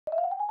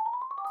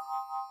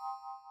Welcome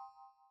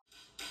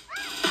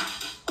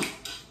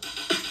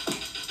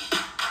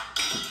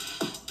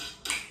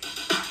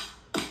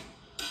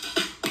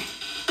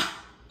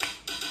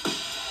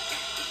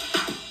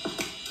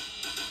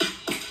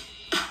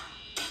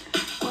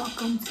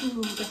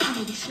to the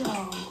comedy show.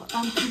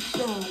 I'm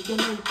Keisha, your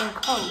laid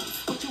back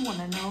host. What you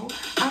wanna know?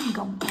 I'm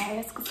gonna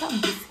ask, cause I'm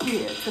just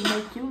here to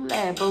make you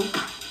laugh, boo.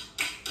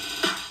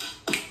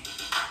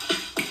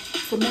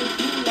 To make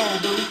you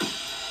laugh, boo.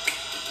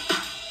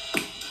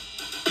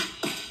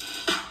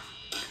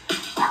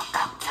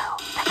 Welcome to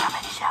the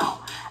comedy show.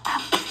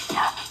 I'm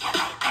Keisha, your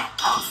laid back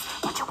host.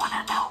 What you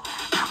wanna know?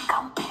 I'm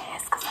gonna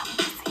ask, cause I'm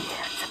just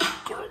here to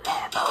make you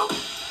laugh, boo.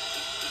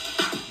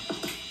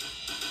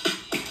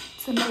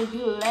 To make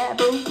you laugh,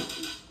 boo.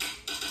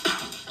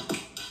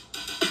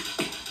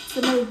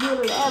 To make you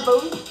laugh,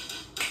 boo.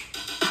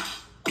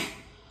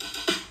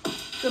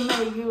 To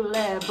make you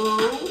laugh,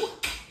 boo.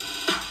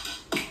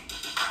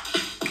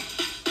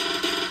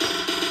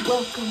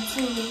 Welcome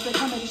to the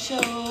comedy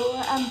show.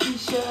 I'm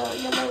Keisha,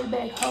 your laid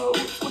back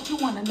host. What you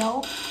wanna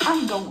know?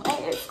 I'm gonna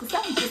ask, cause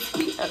I'm just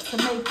here to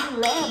make you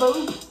laugh,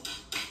 boo.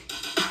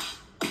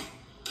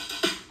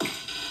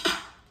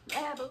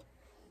 Laugh, boo.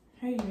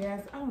 Hey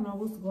guys, I don't know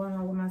what's going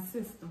on with my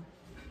system.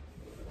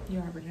 You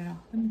already know.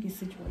 Let me get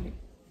situated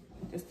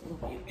just a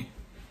little bit.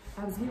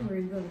 I was getting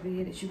ready to go to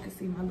bed. As you can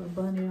see, my little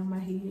bunny on my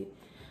head.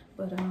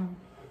 But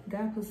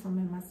God put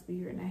something in my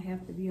spirit, and I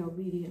have to be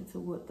obedient to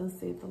what thus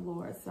said the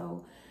Lord.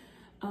 So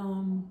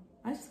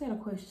I just got a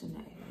question to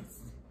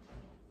ask.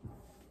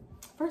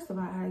 First of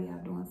all, how y'all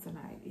doing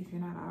tonight? If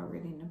you're not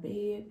already in the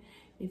bed,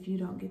 if you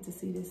don't get to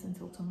see this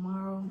until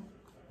tomorrow,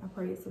 I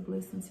pray it's a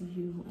blessing to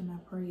you, and I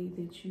pray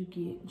that you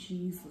get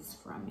Jesus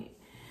from it.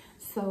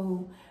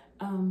 So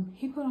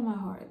he put on my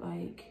heart,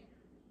 like,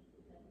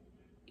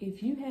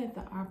 if you had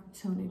the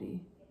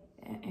opportunity,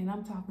 and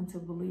I'm talking to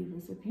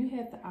believers, if you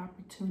had the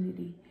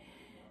opportunity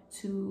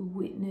to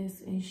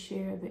witness and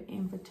share the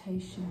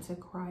invitation to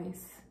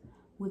Christ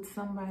with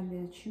somebody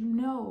that you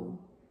know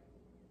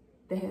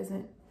that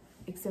hasn't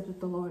accepted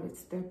the Lord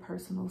as their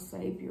personal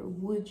Savior,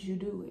 would you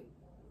do it?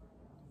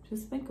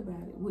 Just think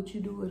about it. Would you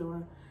do it,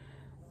 or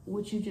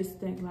would you just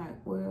think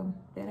like, well,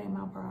 that ain't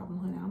my problem,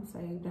 honey. I'm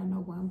saved. I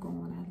know where I'm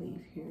going when I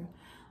leave here.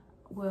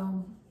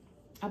 Well,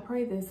 I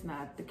pray that's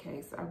not the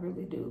case. I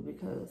really do,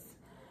 because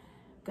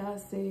God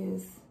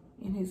says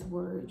in his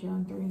word,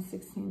 John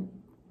 3:16,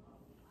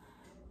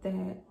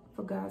 that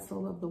for God so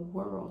loved the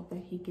world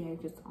that he gave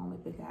his only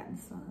begotten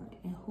son,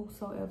 and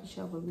whosoever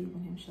shall believe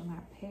in him shall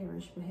not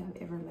perish but have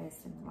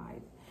everlasting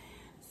life.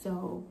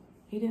 So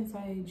he didn't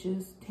say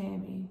just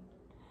Tammy,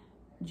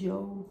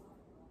 Joe,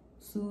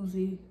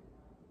 Susie,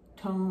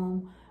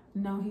 Tom.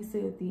 No, he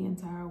said the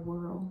entire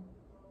world.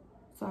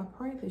 So I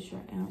pray that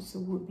your answer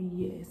would be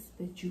yes,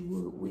 that you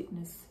would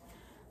witness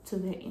to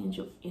that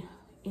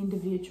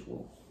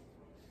individual.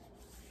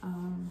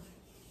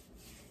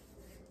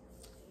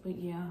 But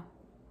yeah,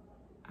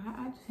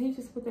 he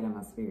just put that in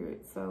my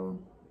spirit. So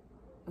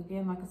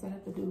again, like I said, I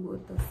have to do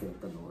what thus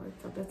said the Lord.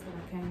 So that's what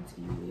I came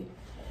to you with.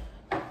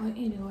 But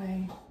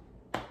anyway,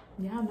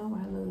 y'all know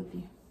I love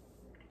you.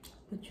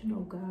 But you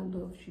know God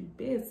loves you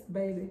best,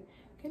 baby.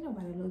 Can't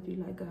nobody love you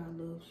like God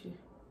loves you.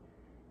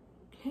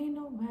 Can't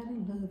nobody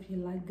love you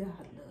like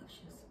God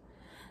loves you.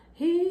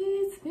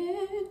 He's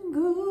been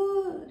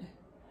good.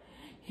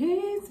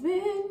 He's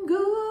been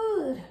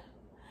good.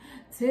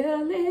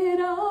 Tell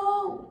it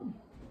all.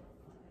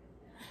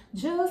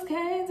 Just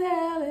can't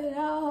tell it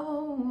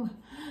all.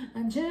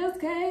 I just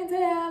can't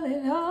tell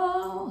it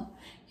all.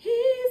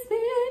 He's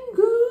been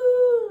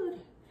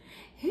good.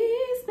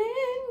 He's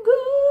been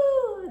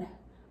good.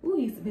 Ooh,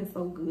 he's been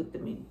so good to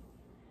me.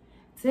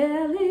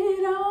 Tell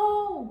it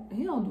all.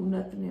 He don't do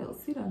nothing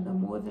else. He done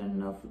more than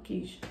enough for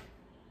Keisha.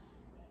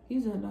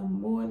 He's done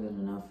more than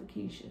enough for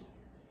Keisha.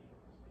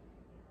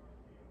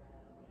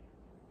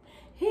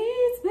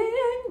 He's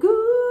been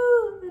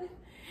good.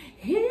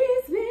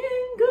 He's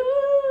been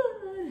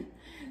good.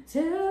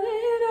 Tell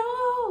it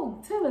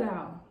all. Tell it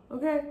all.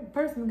 Okay? The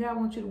person God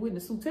wants you to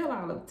witness to, tell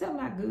all of it. Tell him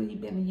how good he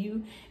been to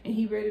you, and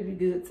he ready to be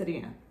good to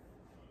them.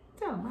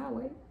 Tell him, I'll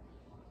wait.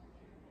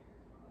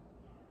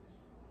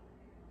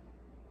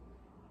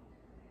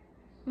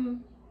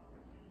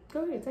 Go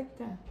ahead, take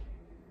your time.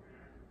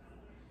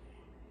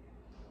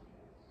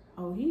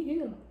 Oh, he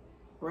here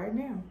right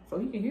now, so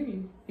he can hear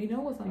you. He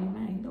knows what's on your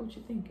mind. He knows what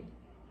you're thinking.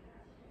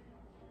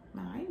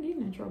 Nah, I ain't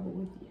getting in trouble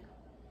with you.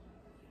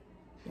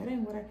 That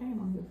ain't what I came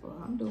on here for.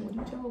 I'm doing what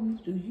he told me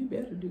to do. You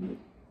better do it.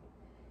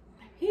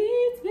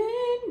 He's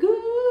been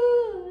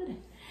good.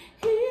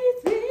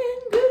 He's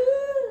been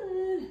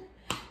good.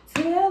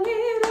 Tell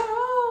it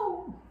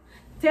all.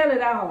 Tell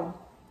it all.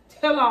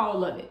 Tell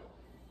all of it.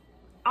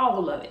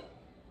 All of it.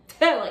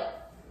 Tell it.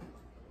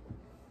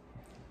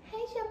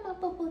 Hey, my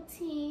bubble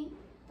tea.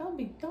 Don't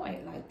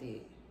act like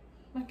that.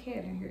 My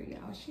cat in here,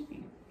 y'all. She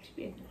be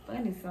acting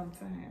funny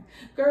sometimes.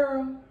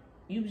 Girl,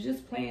 you was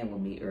just playing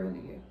with me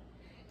earlier,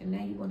 and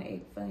now you want to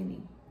act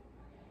funny.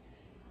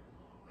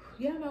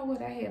 Y'all know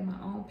what? I had my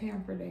own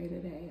pamper day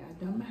today. I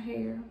done my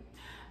hair.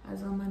 I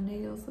was on my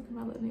nails. Look at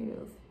my little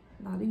nails.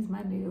 Now these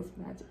my nails,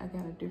 but I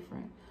got a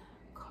different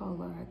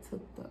color. I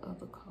took the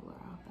other color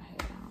off I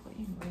had on. But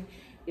anyway,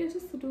 yeah,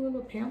 just to do a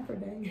little pamper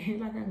day.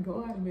 Ain't like I can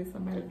go out and let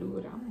somebody do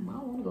it. I don't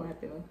want to go out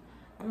there.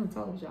 I done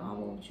told you I don't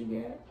want what you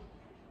got.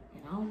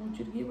 And I don't want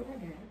you to get what I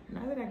got.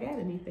 Not that I got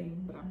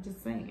anything, but I'm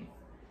just saying.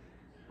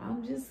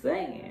 I'm just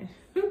saying.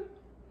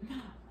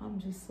 I'm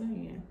just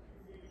saying.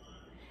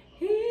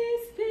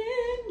 He's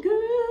been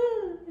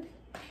good.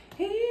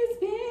 He's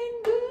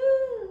been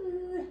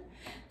good.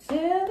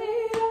 Tell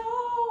it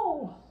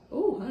all.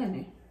 Ooh,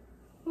 honey.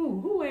 Ooh,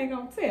 who ain't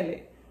gonna tell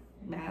it?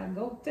 Now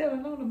go tell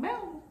it on the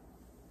mountain.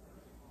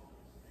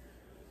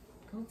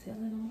 Go tell it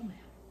on the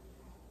mountain.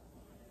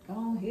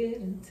 Go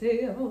ahead and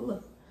tell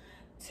it.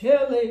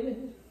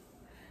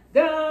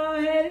 Go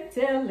ahead and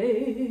tell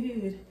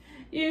it.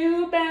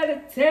 You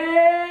better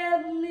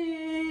tell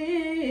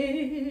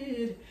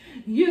it.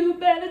 You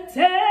better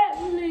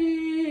tell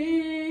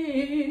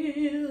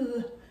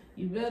it.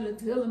 You better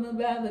tell him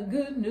about the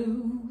good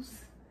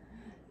news.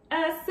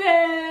 I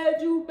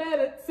said you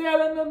better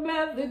tell him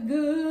about the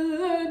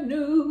good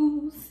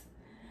news.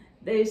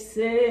 They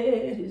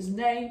said his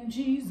name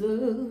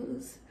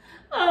Jesus.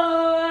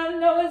 Oh, I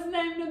know his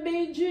name to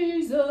be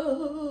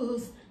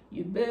Jesus.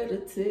 You better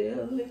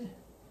tell it.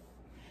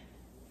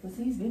 Because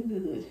he's been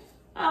good.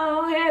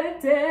 Oh, I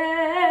had to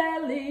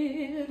tell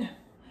it.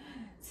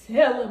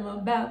 Tell him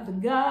about the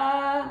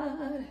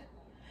God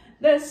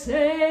that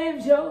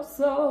saved your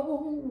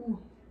soul.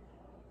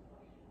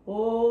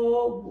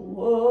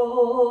 Oh,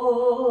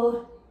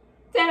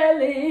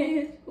 tell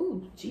it.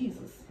 Ooh,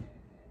 Jesus.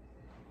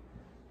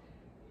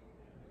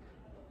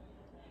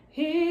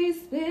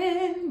 He's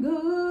been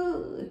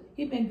good.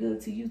 He been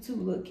good to you too,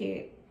 little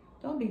cat.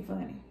 Don't be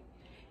funny.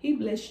 He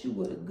blessed you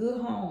with a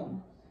good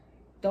home.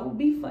 Don't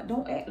be fun.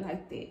 Don't act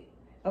like that.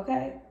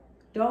 Okay?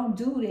 Don't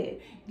do that.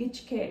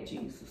 Get your cat,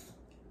 Jesus.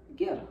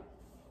 Get her.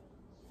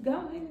 Go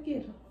ahead and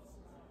get her.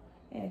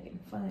 Acting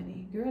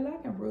funny. Girl, I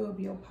can rub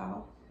your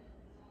paw.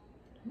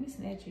 Let me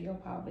snatch your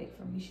paw back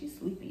from me. She's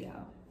sleepy,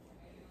 y'all.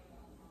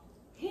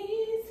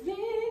 He's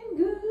been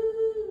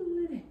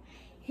good.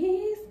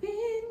 He's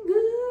been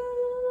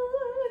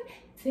good.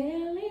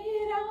 Tell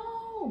it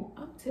all.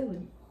 I'm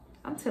telling you.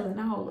 I'm telling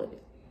all of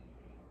it.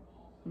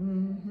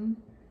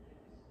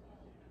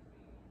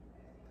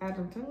 I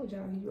done told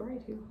y'all he's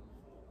right here.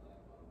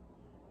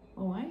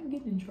 Oh, I ain't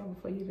getting in trouble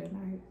for you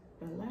tonight.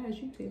 The lies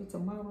you tell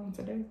tomorrow and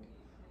today.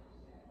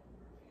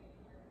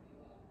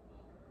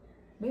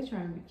 They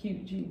trying to be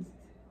cute, Jesus.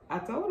 I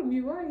told him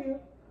you right here.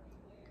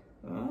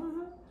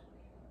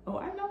 Oh,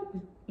 I know.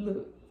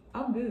 Look,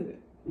 I'm good.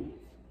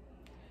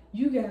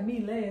 You got me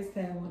last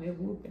time on that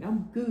whooping.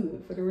 I'm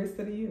good for the rest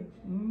of the year.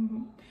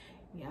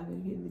 Y'all better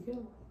get it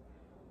together.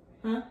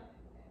 Huh?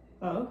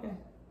 Oh, okay.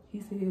 He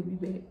said he'll be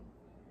back.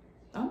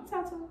 I'm gonna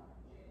talk to him.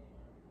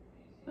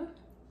 Huh?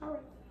 All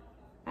right.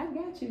 I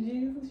got you,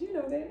 Jesus. You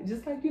know that.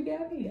 Just like you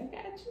got me. I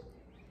got you.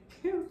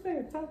 You know what I'm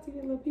saying? Talk to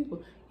your little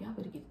people. Y'all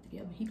better get it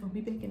together. He gonna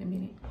be back in a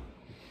minute.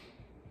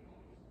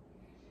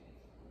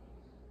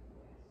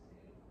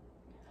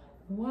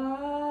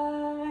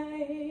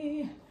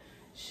 Why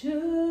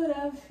should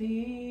I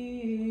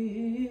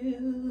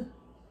feel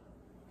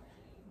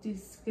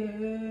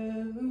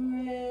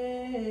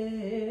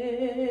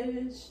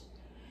discouraged?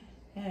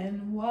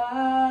 And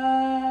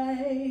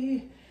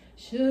why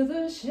should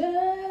the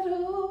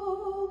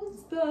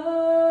shadows come?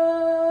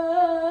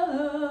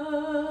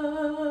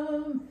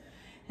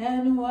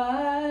 And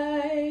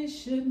why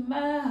should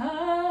my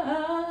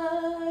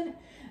heart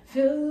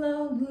feel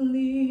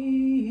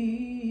lonely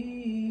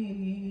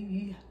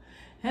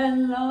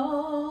and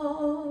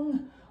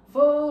long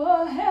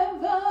for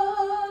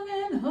heaven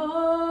and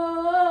home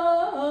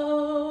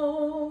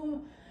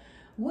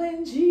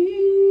when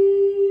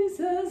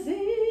Jesus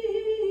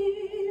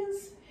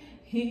is,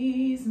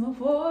 he's my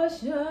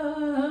portion.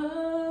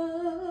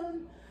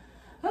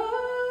 A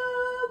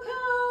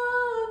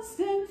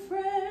constant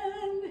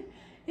friend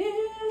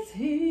is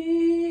he.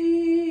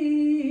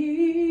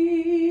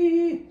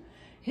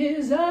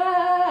 His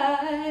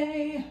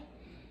eye,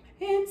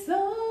 it's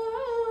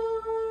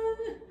on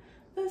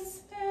the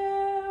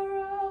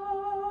sparrow,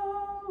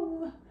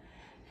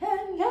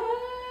 and I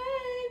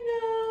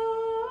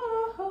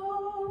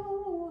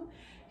know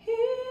he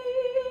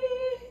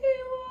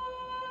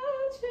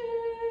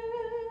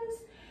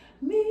watches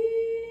me,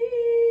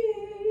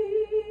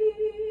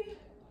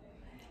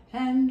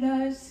 and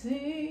I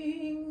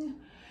sing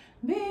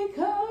because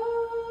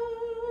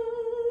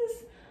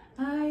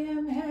I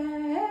am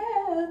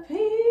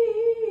happy,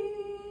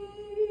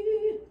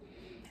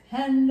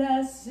 and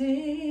I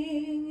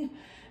sing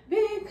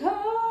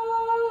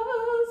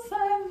because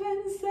I've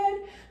been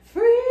set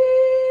free.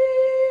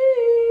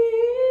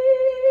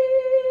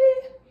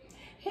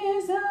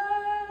 His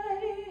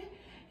eye,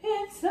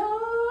 it's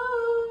on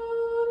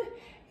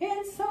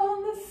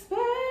the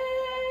sparrow,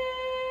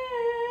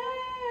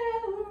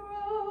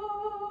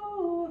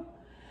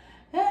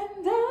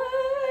 and I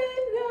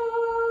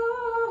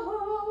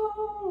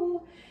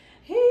know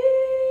he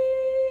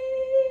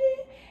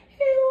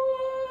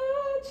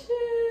watches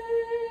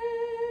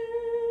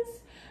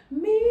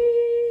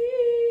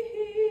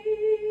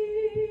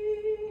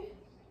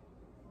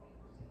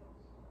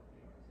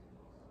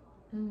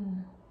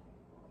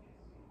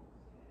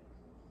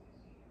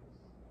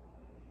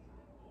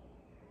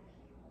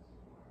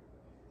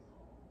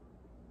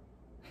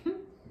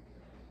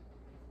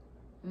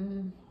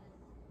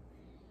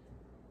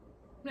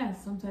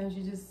Sometimes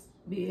you just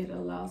be at a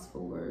loss for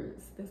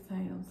words. That's how I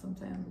am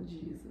sometimes with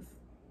Jesus.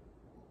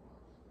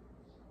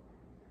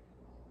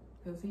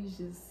 Because he's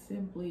just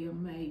simply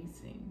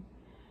amazing.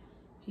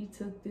 He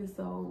took this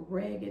old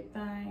ragged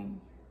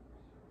thing.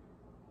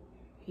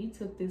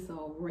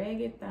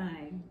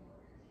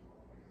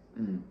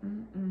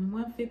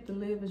 One fit to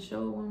live and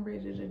show one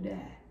ready to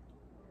die.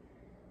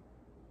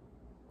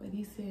 But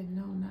he said,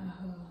 no, not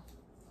her.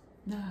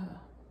 Not her.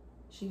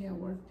 She got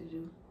work to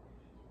do.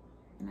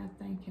 And I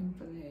thank him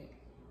for that.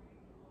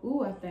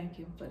 Ooh, I thank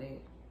him for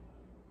that.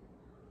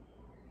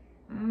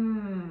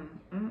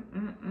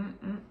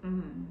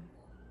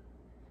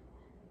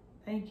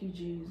 Thank you,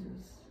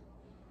 Jesus.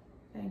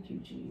 Thank you,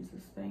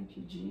 Jesus. Thank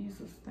you,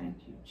 Jesus.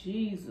 Thank you,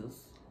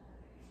 Jesus.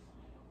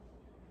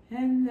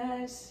 And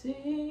I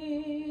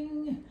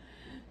sing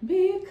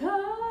because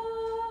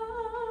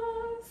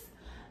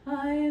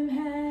I am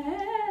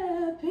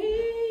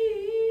happy.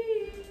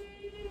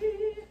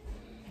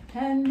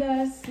 And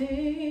I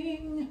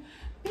sing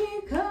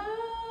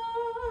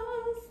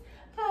because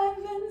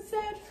I've been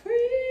set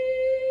free.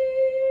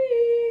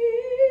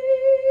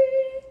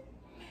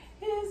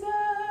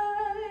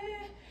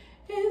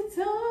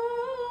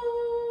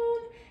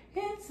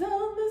 It's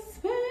on the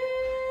sparrow,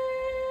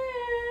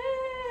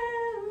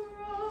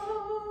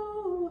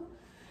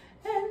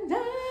 and I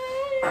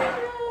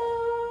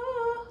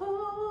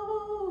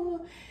know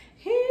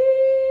he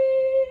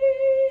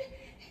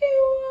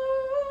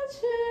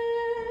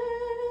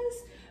watches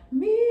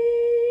me.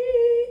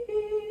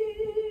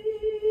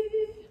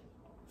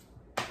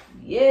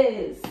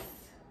 Yes.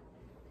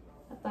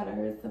 I thought I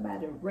heard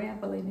somebody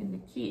rambling in the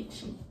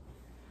kitchen.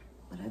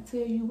 But I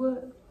tell you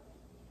what,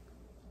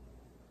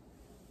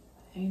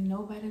 ain't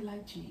nobody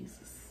like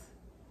Jesus.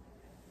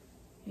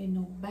 Ain't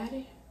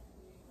nobody,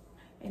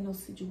 ain't no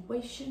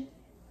situation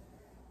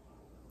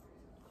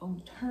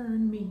gonna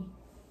turn me.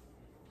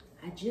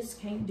 I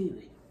just can't do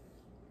it.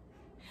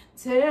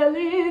 Tell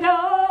it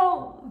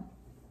all.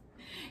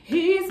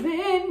 He's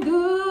been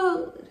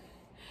good.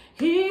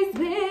 He's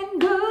been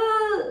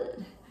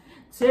good.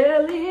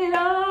 Tell it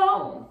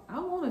all. I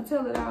want to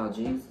tell it all,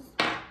 Jesus.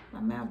 My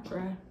mouth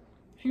dry.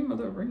 You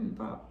mother ring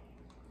pop.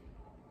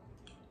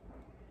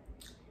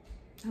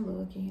 I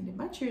love candy.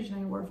 My children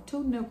ain't worth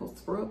 2 nickels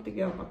scrubbed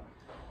together.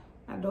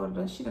 My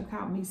daughter, she done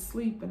caught me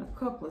sleeping a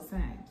couple of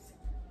times.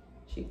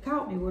 She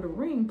caught me with a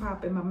ring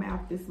pop in my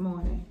mouth this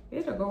morning.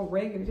 It'll go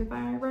raggedy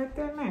thing right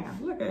there now.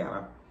 Look at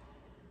her.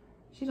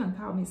 She done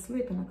caught me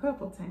slipping a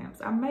couple of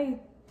times. I may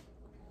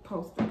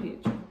post a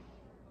picture.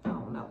 I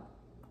don't know.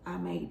 I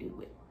may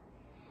do it.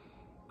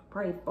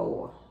 Pray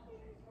for her.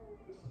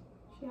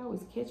 She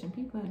always catching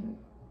people in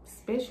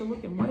special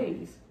looking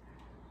ways.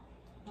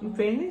 You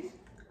finished?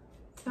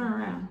 Turn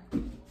around.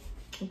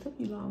 It took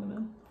you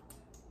long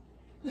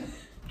enough.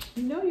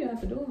 You know you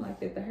have to do it like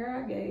that. The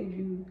hair I gave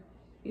you,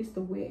 it's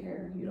the wet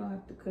hair. You don't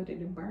have to cut it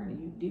and burn it.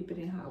 You dip it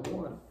in hot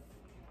water.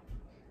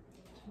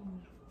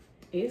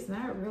 It's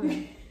not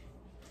really.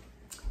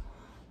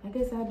 I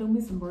guess I'll do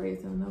me some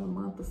braids in another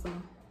month or so.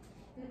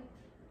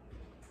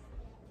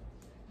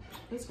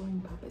 This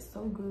ring pop is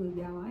so good,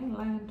 y'all. I ain't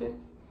lying to you.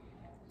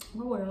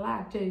 What would I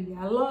lie to you?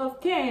 I love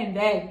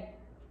candy.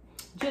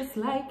 Just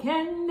like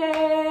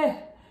candy.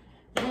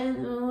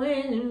 And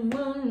when you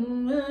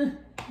want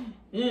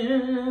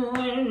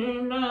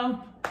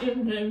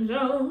it's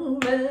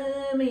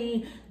over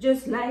me.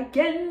 Just like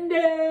candy.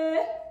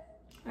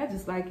 I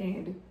just like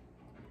candy.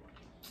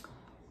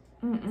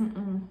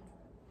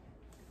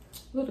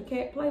 Little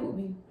cat play with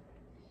me.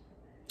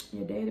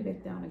 Your daddy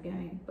back down the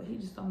game, but he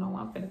just don't know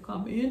I'm finna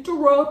come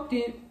interrupt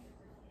it.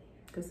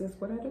 Cause that's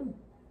what I do.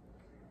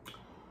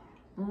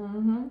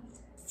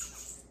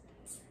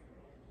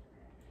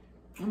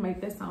 I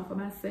make that song for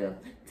myself.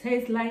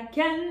 Tastes like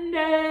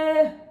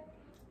candy.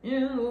 You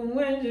know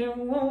when you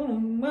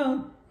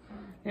want,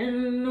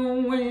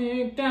 and when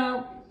you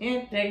don't,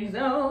 it takes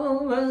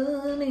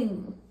over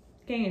me.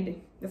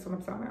 Candy. That's what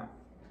I'm talking about.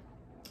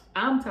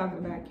 I'm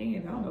talking about candy.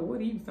 I don't know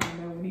what he was talking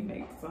about when he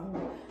made the song.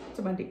 I'm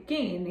talking about the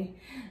candy.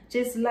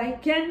 Just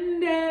like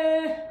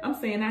candy. I'm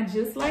saying I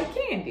just like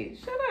candy.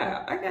 Shut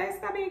up. Okay,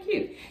 stop being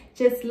cute.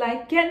 Just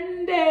like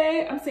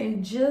candy. I'm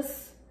saying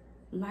just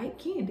like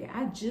candy.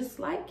 I just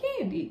like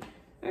candy.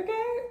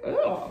 Okay?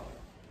 Ugh.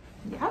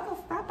 Y'all gonna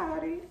stop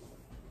out here.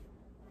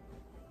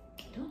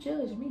 Don't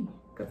judge me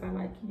because I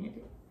like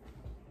candy.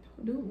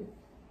 Don't do it.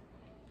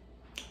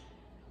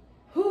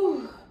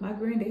 Whew, my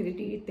granddaddy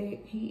did that.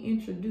 He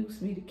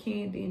introduced me to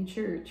candy in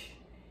church.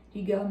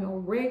 He got me a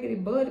raggedy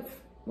butterscotch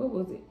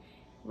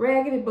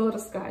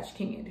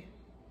candy.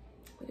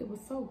 But it was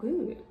so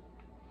good.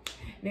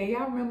 Now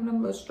y'all remember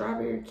them little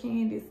strawberry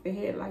candies that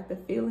had like the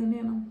filling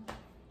in them?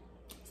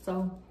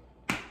 So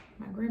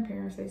my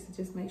grandparents used to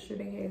just make sure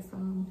they had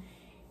some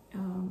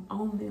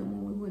on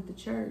them when we went to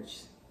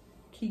church.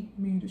 Keep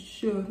me to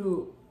shut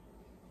up.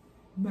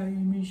 Made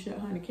me shut,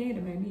 honey,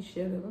 candy made me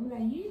shut up. I'm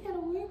like, you ain't gotta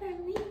worry about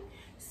me.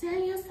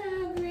 Say your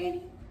side,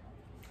 Granny.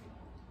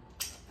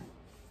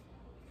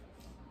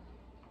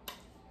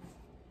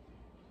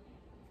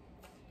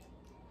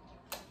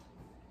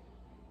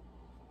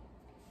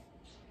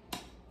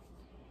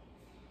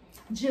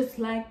 just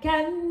like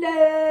candy.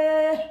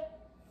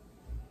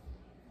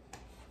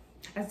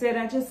 I said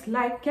I just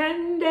like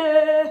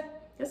candy.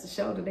 That's a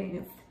shoulder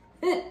dance.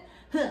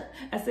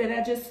 I said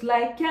I just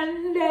like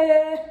candy.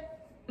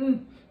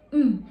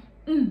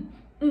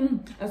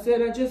 I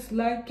said I just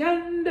like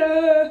candy.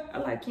 I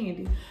like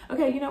candy.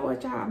 Okay, you know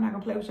what, y'all? I'm not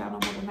gonna play with y'all no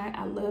more tonight.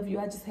 I love you.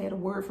 I just had a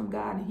word from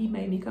God, and He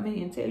made me come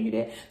in and tell you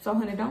that. So,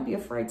 honey, don't be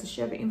afraid to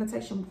share the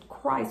invitation with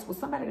Christ with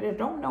somebody that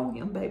don't know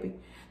Him, baby.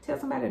 Tell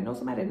somebody that knows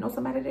somebody that knows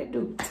somebody that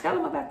do. Tell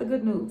them about the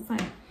good news,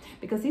 honey,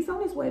 because He's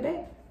on His way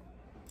back.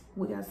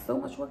 We got so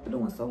much work to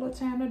do and so little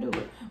time to do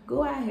it.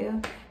 Go out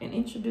here and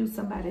introduce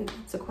somebody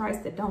to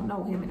Christ that don't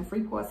know Him in the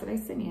free parts that they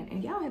sing in.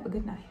 And y'all have a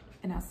good night.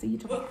 And I'll see you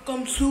tomorrow.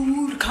 Welcome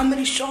to the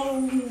comedy show.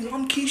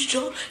 I'm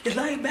Keisha, your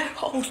laid back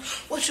host.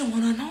 What you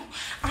wanna know?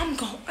 I'm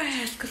gonna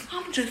ask, cause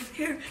I'm just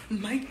here to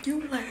make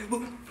you laugh.